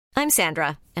I'm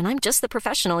Sandra, and I'm just the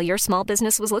professional your small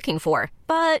business was looking for.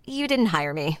 But you didn't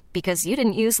hire me because you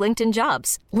didn't use LinkedIn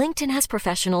Jobs. LinkedIn has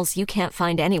professionals you can't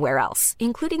find anywhere else,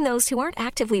 including those who aren't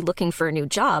actively looking for a new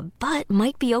job, but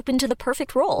might be open to the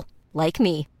perfect role, like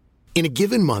me. In a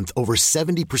given month, over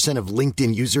 70% of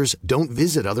LinkedIn users don't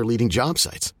visit other leading job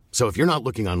sites. So if you're not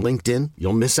looking on LinkedIn,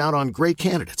 you'll miss out on great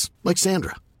candidates like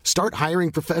Sandra. Start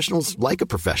hiring professionals like a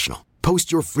professional.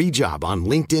 Post your free job on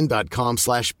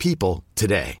linkedin.com/people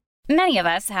today. Many of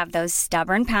us have those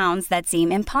stubborn pounds that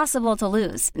seem impossible to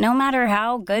lose, no matter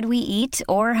how good we eat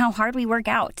or how hard we work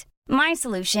out. My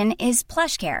solution is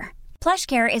PlushCare.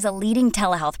 PlushCare is a leading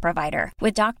telehealth provider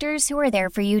with doctors who are there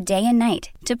for you day and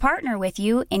night to partner with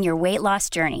you in your weight loss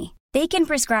journey. They can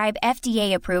prescribe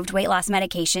FDA-approved weight loss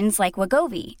medications like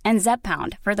Wegovy and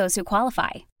Zepbound for those who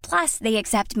qualify. Plus, they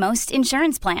accept most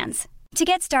insurance plans. To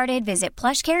get started, visit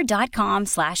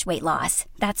plushcare.com/weightloss.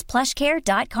 That's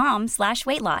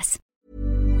plushcare.com/weightloss.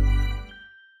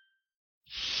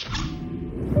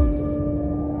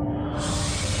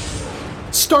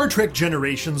 Star Trek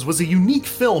Generations was a unique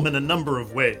film in a number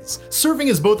of ways, serving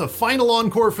as both a final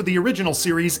encore for the original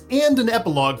series and an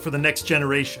epilogue for the next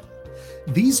generation.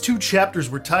 These two chapters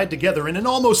were tied together in an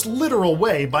almost literal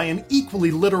way by an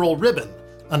equally literal ribbon,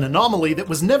 an anomaly that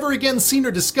was never again seen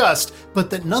or discussed, but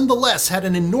that nonetheless had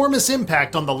an enormous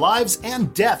impact on the lives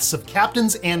and deaths of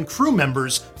captains and crew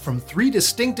members from 3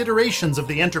 distinct iterations of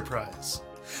the Enterprise.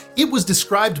 It was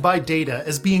described by Data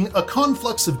as being a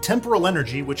conflux of temporal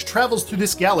energy which travels through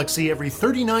this galaxy every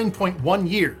 39.1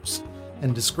 years,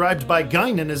 and described by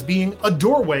Guinan as being a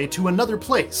doorway to another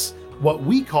place, what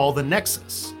we call the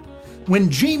Nexus.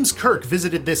 When James Kirk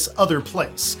visited this other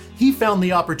place, he found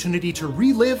the opportunity to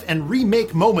relive and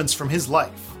remake moments from his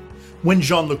life. When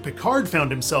Jean-Luc Picard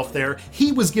found himself there,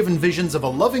 he was given visions of a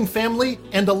loving family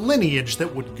and a lineage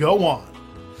that would go on.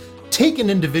 Taken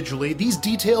individually, these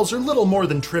details are little more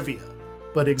than trivia,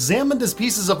 but examined as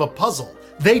pieces of a puzzle,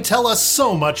 they tell us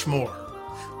so much more.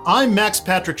 I'm Max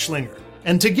Patrick Schlinger,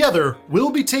 and together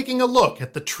we'll be taking a look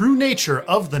at the true nature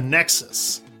of the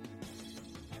Nexus.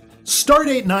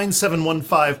 Stardate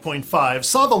 9715.5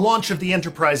 saw the launch of the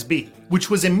Enterprise B, which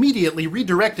was immediately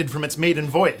redirected from its maiden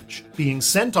voyage, being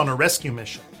sent on a rescue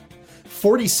mission.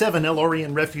 47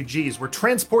 El-Aurian refugees were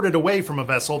transported away from a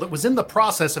vessel that was in the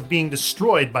process of being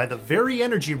destroyed by the very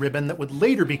energy ribbon that would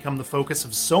later become the focus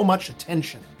of so much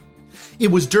attention.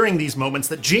 It was during these moments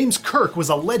that James Kirk was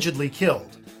allegedly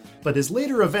killed, but as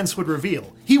later events would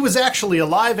reveal, he was actually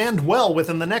alive and well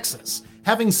within the Nexus,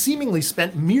 having seemingly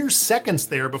spent mere seconds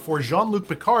there before Jean-Luc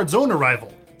Picard's own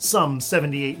arrival, some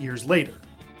 78 years later.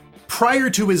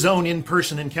 Prior to his own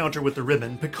in-person encounter with the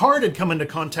ribbon, Picard had come into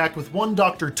contact with one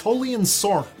Dr. Tolian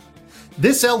Soran.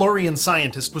 This El-Aurian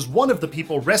scientist was one of the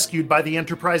people rescued by the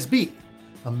Enterprise B,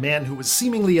 a man who was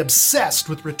seemingly obsessed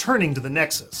with returning to the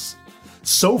Nexus.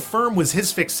 So firm was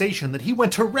his fixation that he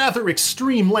went to rather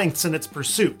extreme lengths in its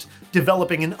pursuit,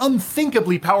 developing an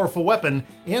unthinkably powerful weapon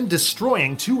and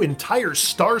destroying 2 entire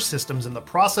star systems in the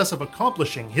process of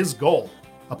accomplishing his goal.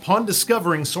 Upon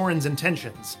discovering Soran's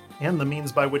intentions, and the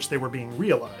means by which they were being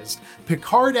realized,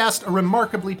 Picard asked a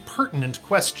remarkably pertinent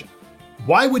question.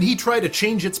 Why would he try to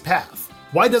change its path?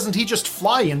 Why doesn't he just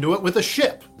fly into it with a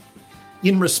ship?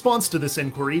 In response to this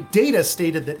inquiry, Data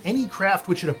stated that any craft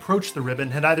which had approached the ribbon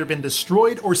had either been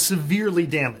destroyed or severely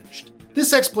damaged.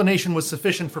 This explanation was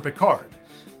sufficient for Picard,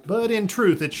 but in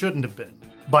truth it shouldn't have been.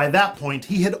 By that point,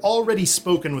 he had already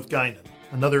spoken with Guinan,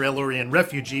 another El-Aurian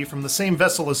refugee from the same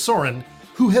vessel as Soran,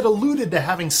 who had alluded to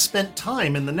having spent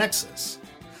time in the Nexus.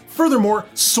 Furthermore,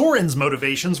 Soran's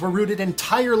motivations were rooted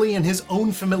entirely in his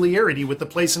own familiarity with the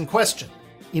place in question,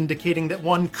 indicating that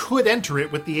one could enter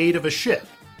it with the aid of a ship.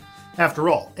 After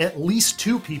all, at least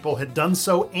 2 people had done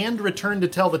so and returned to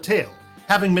tell the tale,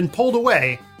 having been pulled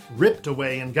away, ripped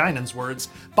away in Guinan's words,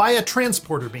 by a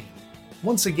transporter beam.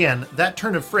 Once again, that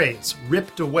turn of phrase,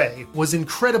 ripped away, was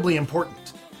incredibly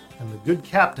important, and the good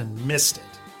captain missed it.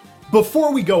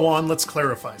 Before we go on, let's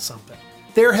clarify something.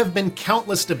 There have been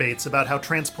countless debates about how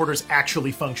transporters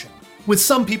actually function, with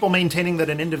some people maintaining that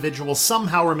an individual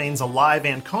somehow remains alive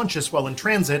and conscious while in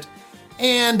transit,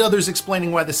 and others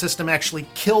explaining why the system actually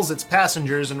kills its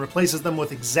passengers and replaces them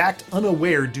with exact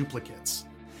unaware duplicates.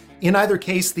 In either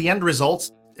case, the end result,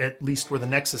 at least where the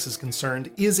Nexus is concerned,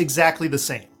 is exactly the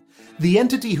same. The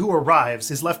entity who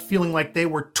arrives is left feeling like they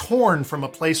were torn from a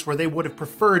place where they would have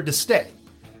preferred to stay,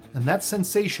 and that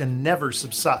sensation never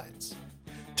subsides.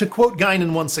 To quote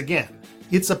Guinan once again,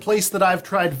 "It's a place that I've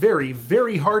tried very,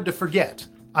 very hard to forget.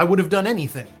 I would have done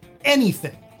anything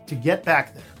to get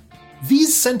back there."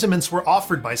 These sentiments were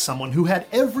offered by someone who had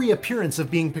every appearance of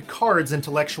being Picard's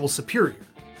intellectual superior,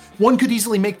 One could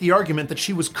easily make the argument that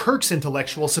she was Kirk's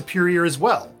intellectual superior as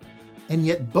well. And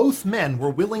yet both men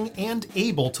were willing and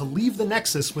able to leave the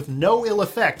Nexus with no ill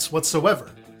effects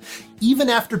whatsoever, even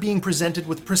after being presented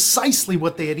with precisely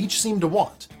what they had each seemed to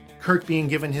want. Kirk being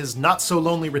given his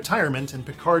not-so-lonely retirement and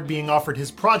Picard being offered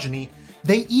his progeny,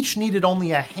 they each needed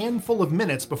only a handful of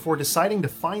minutes before deciding to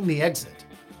find the exit.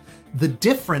 The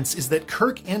difference is that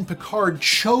Kirk and Picard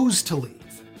chose to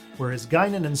leave, whereas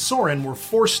Guinan and Soran were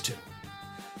forced to.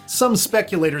 Some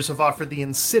speculators have offered the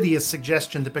insidious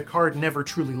suggestion that Picard never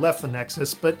truly left the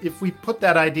Nexus, but if we put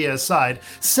that idea aside,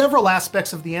 several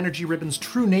aspects of the energy ribbon's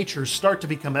true nature start to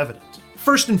become evident.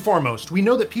 First and foremost, we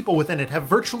know that people within it have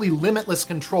virtually limitless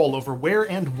control over where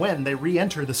and when they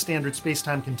re-enter the standard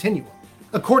space-time continuum.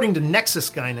 According to Nexus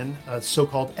Guinan, a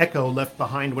so-called echo left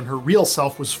behind when her real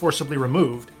self was forcibly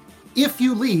removed, if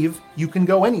you leave, you can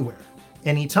go anywhere,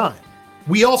 anytime.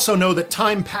 We also know that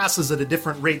time passes at a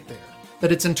different rate there,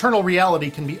 that its internal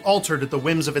reality can be altered at the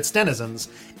whims of its denizens,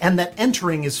 and that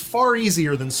entering is far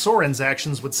easier than Soran's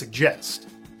actions would suggest.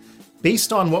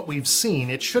 Based on what we've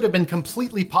seen, it should have been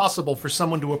completely possible for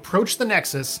someone to approach the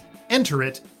Nexus, enter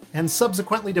it, and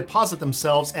subsequently deposit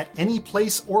themselves at any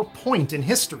place or point in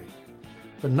history.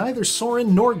 But neither Soran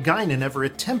nor Guinan ever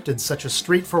attempted such a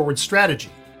straightforward strategy.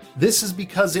 This is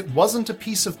because it wasn't a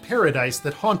piece of paradise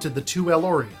that haunted the two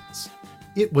El-Aurians.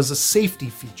 It was a safety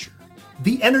feature.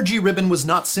 The energy ribbon was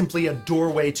not simply a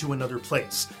doorway to another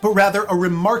place, but rather a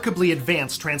remarkably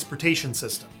advanced transportation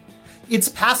system. Its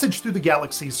passage through the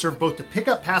galaxy served both to pick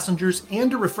up passengers and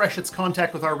to refresh its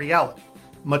contact with our reality,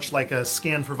 much like a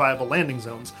scan for viable landing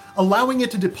zones, allowing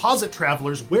it to deposit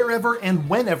travelers wherever and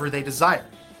whenever they desired.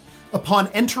 Upon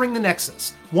entering the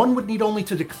Nexus, one would need only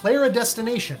to declare a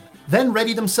destination, then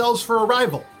ready themselves for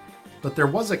arrival. But there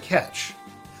was a catch.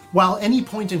 While any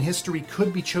point in history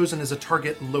could be chosen as a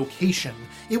target location,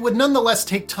 it would nonetheless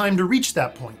take time to reach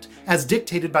that point, as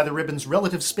dictated by the ribbon's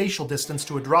relative spatial distance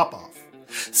to a drop-off.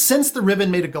 Since the ribbon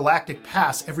made a galactic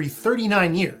pass every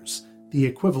 39 years, the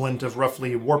equivalent of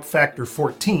roughly warp factor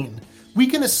 14, we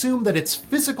can assume that its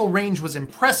physical range was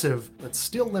impressive, but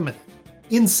still limited.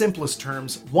 In simplest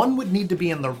terms, one would need to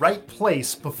be in the right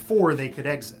place before they could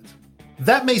exit.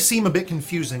 That may seem a bit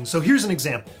confusing, so here's an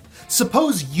example.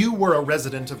 Suppose you were a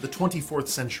resident of the 24th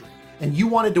century, and you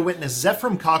wanted to witness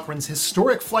Zefram Cochrane's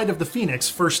historic flight of the Phoenix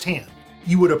firsthand.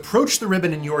 You would approach the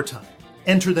ribbon in your time,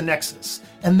 enter the Nexus,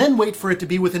 and then wait for it to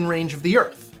be within range of the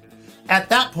Earth. At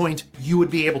that point, you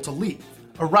would be able to leave,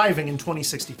 arriving in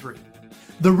 2063.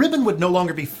 The ribbon would no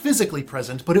longer be physically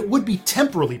present, but it would be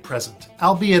temporally present,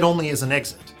 albeit only as an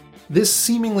exit. This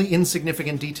seemingly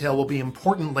insignificant detail will be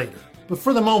important later, but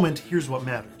for the moment, here's what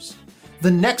matters. The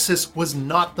Nexus was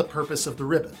not the purpose of the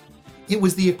ribbon. It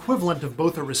was the equivalent of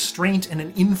both a restraint and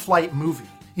an in-flight movie,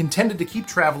 intended to keep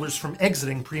travelers from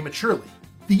exiting prematurely.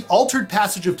 The altered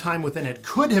passage of time within it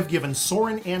could have given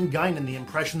Soran and Guinan the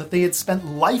impression that they had spent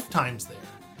lifetimes there.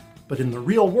 But in the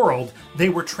real world, they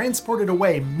were transported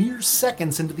away mere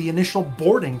seconds into the initial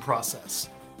boarding process,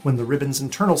 when the ribbon's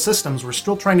internal systems were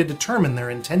still trying to determine their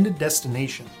intended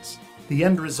destinations. The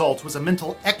end result was a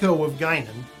mental echo of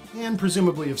Guinan, and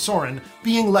presumably of Soran,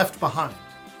 being left behind,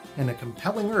 and a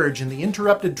compelling urge in the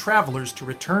interrupted travelers to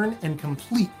return and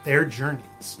complete their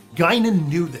journeys. Guinan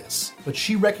knew this, but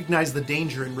she recognized the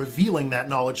danger in revealing that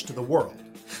knowledge to the world.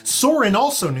 Soran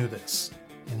also knew this,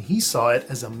 and he saw it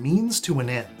as a means to an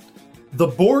end. The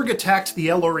Borg attacked the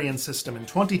El-Aurian system in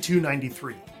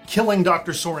 2293, killing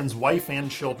Dr. Soran's wife and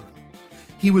children.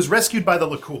 He was rescued by the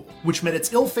L'Cool, which met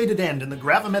its ill-fated end in the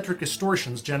gravimetric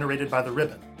distortions generated by the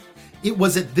ribbon. It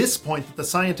was at this point that the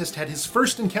scientist had his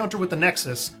first encounter with the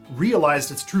Nexus,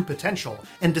 realized its true potential,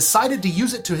 and decided to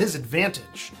use it to his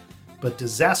advantage. But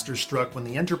disaster struck when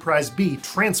the Enterprise B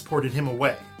transported him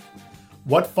away.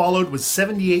 What followed was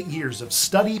 78 years of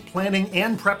study, planning,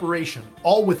 and preparation,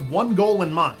 all with one goal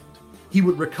in mind. He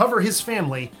would recover his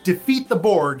family, defeat the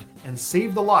Borg, and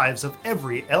save the lives of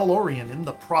every El-Aurian in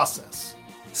the process.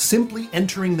 Simply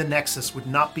entering the Nexus would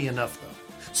not be enough, though.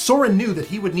 Soran knew that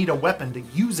he would need a weapon to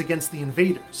use against the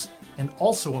invaders, and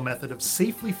also a method of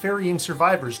safely ferrying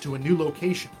survivors to a new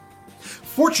location.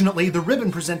 Fortunately, the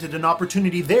ribbon presented an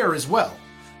opportunity there as well.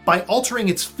 By altering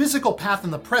its physical path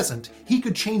in the present, he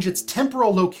could change its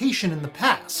temporal location in the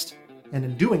past, and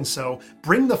in doing so,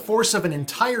 bring the force of an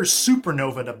entire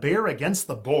supernova to bear against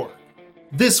the Borg.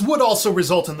 This would also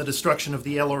result in the destruction of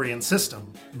the El-Aurian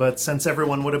system, but since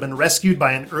everyone would have been rescued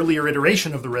by an earlier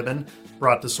iteration of the ribbon,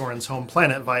 brought to Soran's home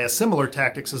planet via similar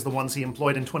tactics as the ones he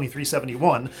employed in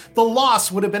 2371, the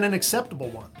loss would have been an acceptable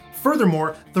one.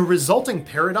 Furthermore, the resulting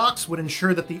paradox would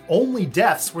ensure that the only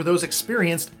deaths were those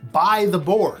experienced by the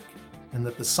Borg. and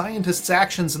that the scientists'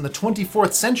 actions in the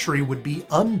 24th century would be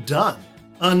undone.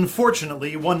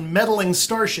 Unfortunately, one meddling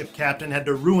starship captain had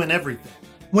to ruin everything.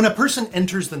 When a person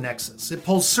enters the Nexus, it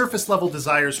pulls surface-level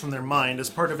desires from their mind as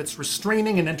part of its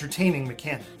restraining and entertaining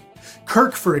mechanic.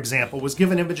 Kirk, for example, was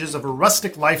given images of a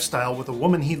rustic lifestyle with a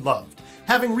woman he loved,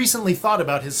 having recently thought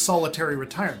about his solitary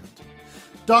retirement.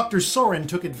 Dr. Soren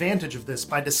took advantage of this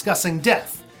by discussing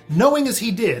death, knowing as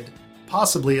he did,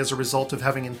 possibly as a result of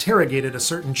having interrogated a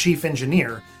certain chief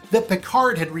engineer, that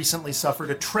Picard had recently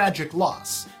suffered a tragic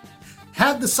loss.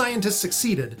 Had the scientists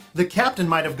succeeded, the captain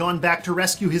might have gone back to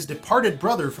rescue his departed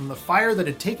brother from the fire that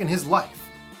had taken his life,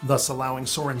 thus allowing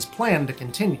Soren's plan to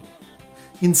continue.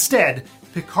 Instead,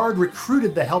 Picard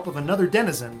recruited the help of another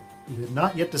denizen, who had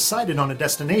not yet decided on a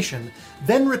destination,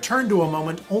 then returned to a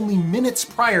moment only minutes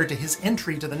prior to his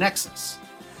entry to the Nexus.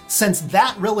 Since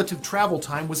that relative travel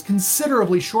time was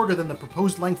considerably shorter than the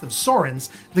proposed length of Soren's,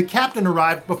 the captain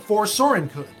arrived before Soren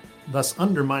could, thus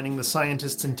undermining the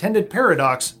scientist's intended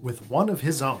paradox with one of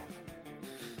his own.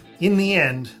 In the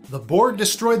end, the Borg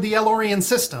destroyed the El-Aurian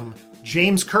system,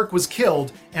 James Kirk was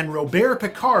killed, and Robert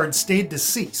Picard stayed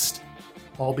deceased.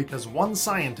 All because one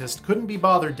scientist couldn't be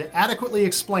bothered to adequately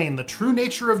explain the true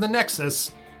nature of the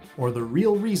Nexus, or the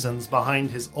real reasons behind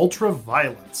his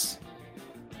ultra-violence.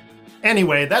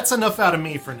 Anyway, that's enough out of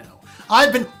me for now.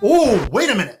 Oh, wait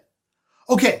a minute!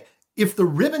 Okay, if the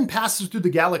ribbon passes through the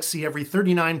galaxy every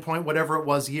 39 point whatever it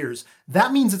was years,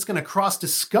 that means it's going to cross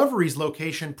Discovery's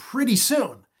location pretty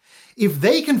soon. If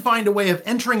they can find a way of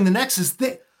entering the Nexus,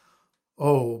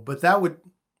 but that would...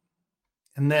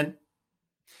 And then...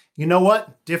 You know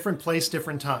what? Different place,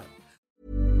 different time.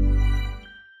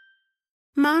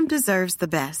 Mom deserves the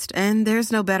best, and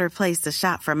there's no better place to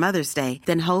shop for Mother's Day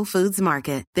than Whole Foods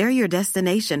Market. They're your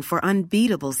destination for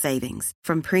unbeatable savings,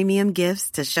 from premium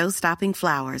gifts to show-stopping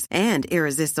flowers and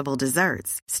irresistible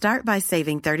desserts. Start by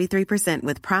saving 33%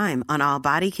 with Prime on all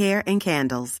body care and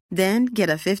candles. Then get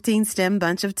a 15-stem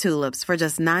bunch of tulips for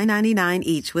just $9.99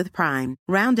 each with Prime.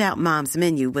 Round out Mom's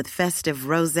menu with festive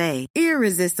rosé,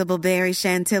 irresistible berry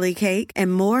chantilly cake,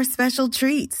 and more special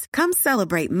treats. Come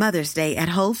celebrate Mother's Day at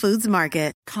Whole Foods Market.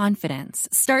 Confidence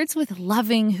starts with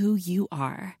loving who you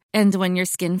are. And when your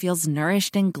skin feels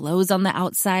nourished and glows on the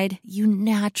outside, you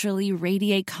naturally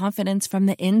radiate confidence from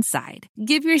the inside.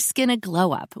 Give your skin a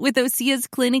glow up with Osea's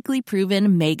clinically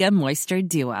proven Mega Moisture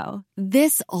Duo.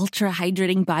 This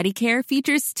ultra-hydrating body care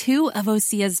features two of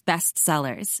Osea's best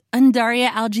sellers, Undaria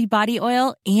Algae Body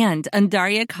Oil and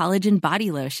Undaria Collagen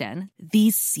Body Lotion.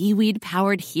 These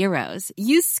seaweed-powered heroes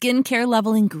use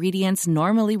skincare-level ingredients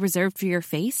normally reserved for your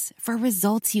face for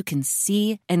results you can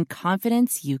see and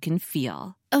confidence you can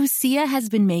feel. Osea has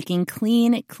been making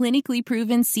clean, clinically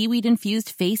proven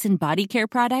seaweed-infused face and body care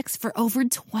products for over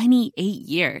 28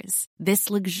 years. This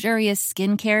luxurious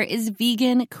skincare is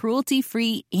vegan,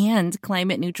 cruelty-free, and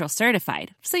climate-neutral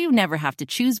certified, so you never have to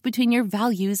choose between your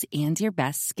values and your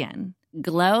best skin.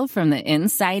 Glow from the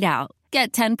inside out.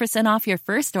 Get 10% off your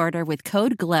first order with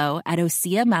code GLOW at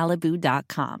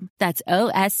OseaMalibu.com. That's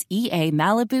OSEA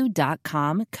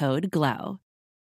Malibu.com, code GLOW.